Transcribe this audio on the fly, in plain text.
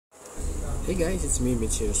Hey guys, it's me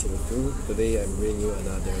Mitch02. Today I'm bringing you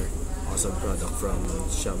another awesome product from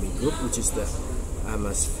Xiaomi Group, which is the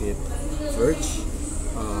Amzafit Verge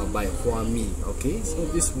by Huami. Okay, so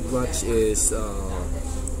this watch is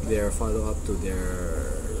their follow-up to their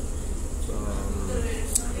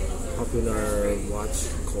popular watch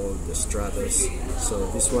called the Stratus. So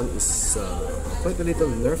this one is quite a little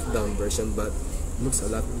nerfed down version, but looks a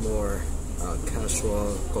lot more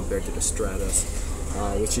casual compared to the Stratus,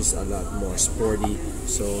 which is a lot more sporty.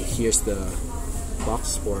 So here's the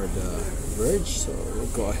box for the Verge. So we'll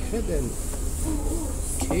go ahead and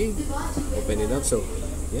open it up. So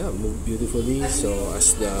yeah, move beautifully. So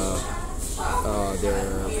as their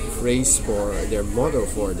phrase for their motto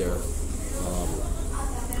for their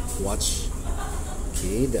watch,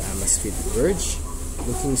 the Amzafit Verge,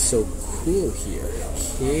 looking so cool here.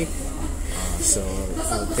 So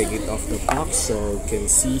I'll take it off the box so you can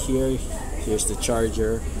see here. Here's the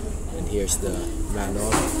charger and here's the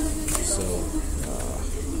manual. So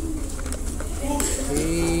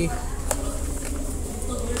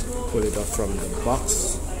pull it off from the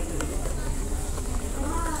box.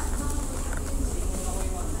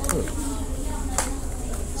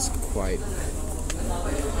 It's quite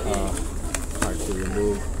hard to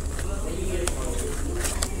remove.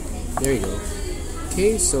 There you go.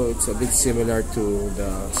 So it's a bit similar to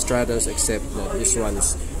the Stratus, except that this one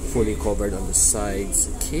is fully covered on the sides.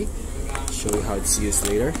 Show you how it's used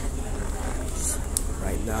later.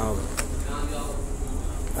 Right now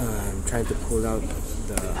I'm trying to pull out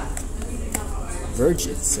the Verge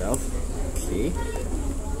itself.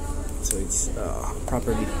 So it's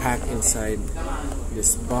properly packed inside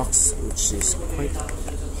this box, which is quite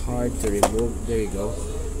hard to remove. There you go.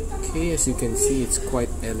 As you can see, it's quite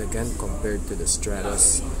elegant compared to the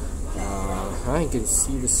Stratus. You can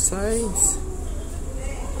see the sides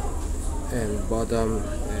and bottom,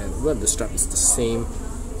 and well, the strap is the same.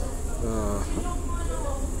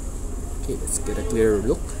 Let's get a clearer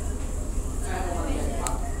look.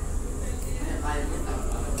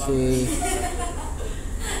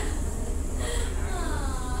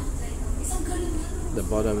 The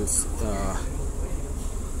bottom is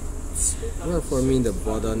well, for me the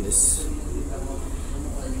bottom is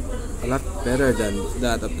a lot better than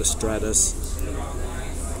that of the Stratus.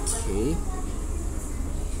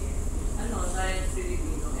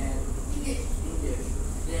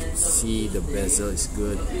 See, the bezel is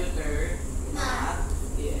good.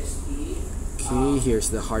 Here's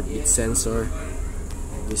the heartbeat sensor.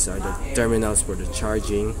 These are the terminals for the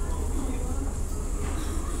charging.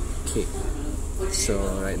 So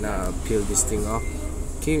right now I'll peel this thing off.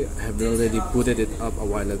 I have already booted it up a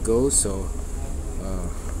while ago, so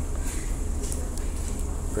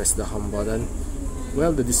press the home button.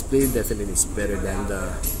 Well, the display definitely is better than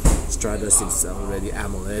the Stratus. It's already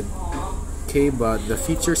AMOLED. But the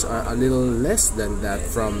features are a little less than that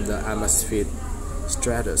from the Amzafit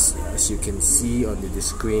Stratus, as you can see on the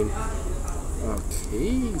screen.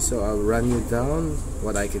 So I'll run you down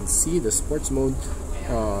what I can see. The sports mode,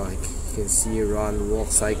 you can see run,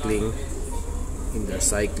 walk, cycling, indoor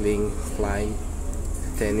cycling, flying,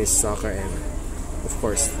 tennis, soccer, and of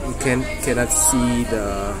course you cannot see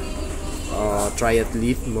the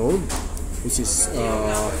triathlete mode, which is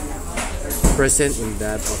present in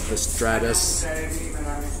that of the Stratus.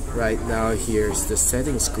 Right now, here's the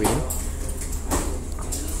setting screen.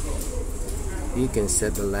 You can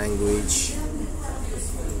set the language.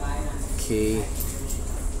 You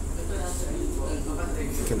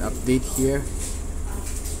can update here,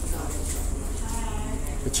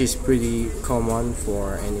 which is pretty common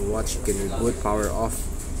for any watch. You can reboot, power off.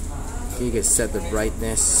 You can set the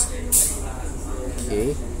brightness.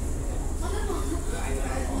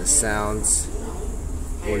 The sounds,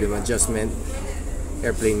 volume adjustment,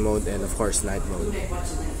 airplane mode, and of course night mode.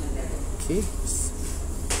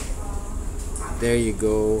 There you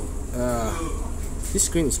go. This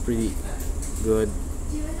screen is pretty good.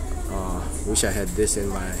 Wish I had this in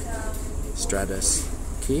my Stratus.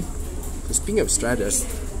 So speaking of Stratus,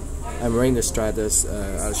 I'm wearing the Stratus.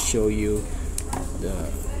 I'll show you the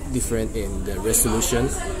different in the resolution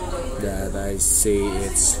that I say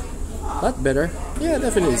it's a lot better. Yeah,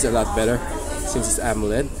 definitely it's a lot better since it's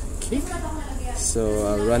AMOLED. So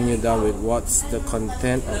I'll run you down with what's the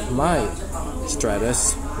content of my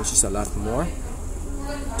Stratus, which is a lot more.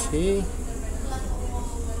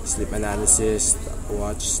 Sleep analysis,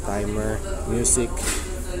 watch, timer, music,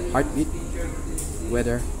 heartbeat,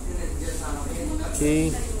 weather.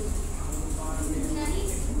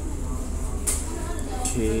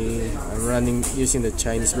 I'm running using the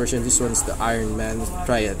Chinese version. This one's the Iron Man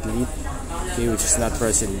Triathlete, which is not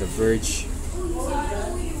present in the Verge.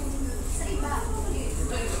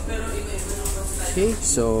 Okay,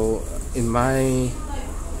 so in my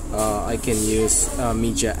I can use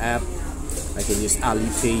media app. I can use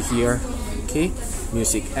Alipay here. Okay,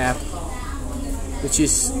 music app, which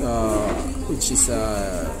is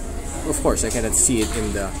of course I cannot see it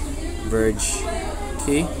in the Verge.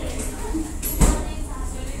 Okay,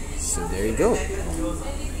 so there you go.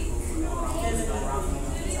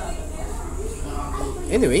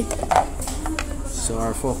 Anyway, so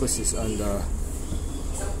our focus is on the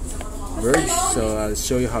Verge, so I'll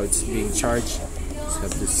show you how it's being charged. Just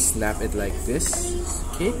have to snap it like this.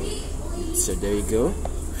 Okay, so there you go,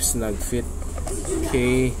 snug fit.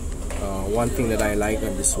 Okay, one thing that I like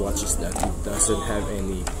on this watch is that it doesn't have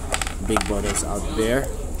any big buttons out there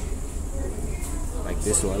like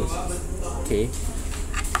this one. Okay,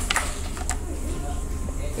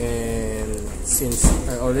 and since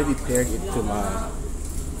I already paired it to my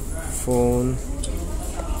phone,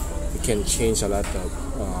 you can change a lot of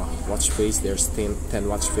watch face. There's 10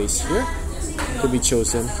 watch face here to be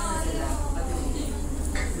chosen.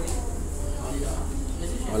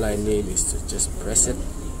 All I need is to just press it,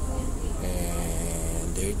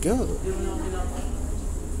 and there you go.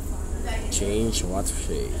 Change watch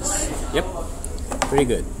face. Yep, pretty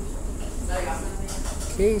good.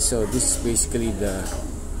 Okay, so this is basically the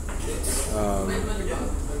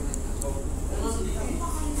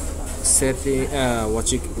setting,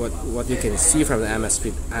 what you can see from the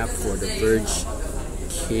Amazfit app for the Verge.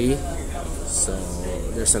 Okay, so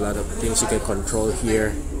there's a lot of things you can control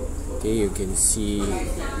here. Okay, you can see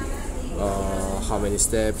how many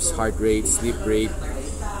steps, heart rate, sleep rate,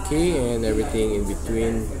 okay, and everything in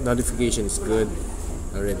between. Notification is good,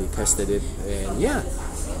 already tested it, and yeah,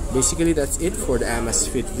 basically that's it for the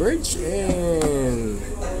Amazfit Verge, and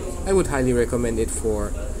I would highly recommend it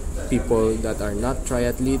for people that are not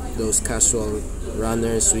triathlete, those casual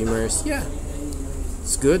runners, swimmers. Yeah,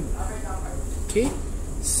 it's good. Okay,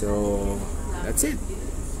 so that's it.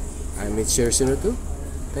 I'm Mitch02.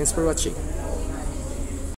 Thanks for watching.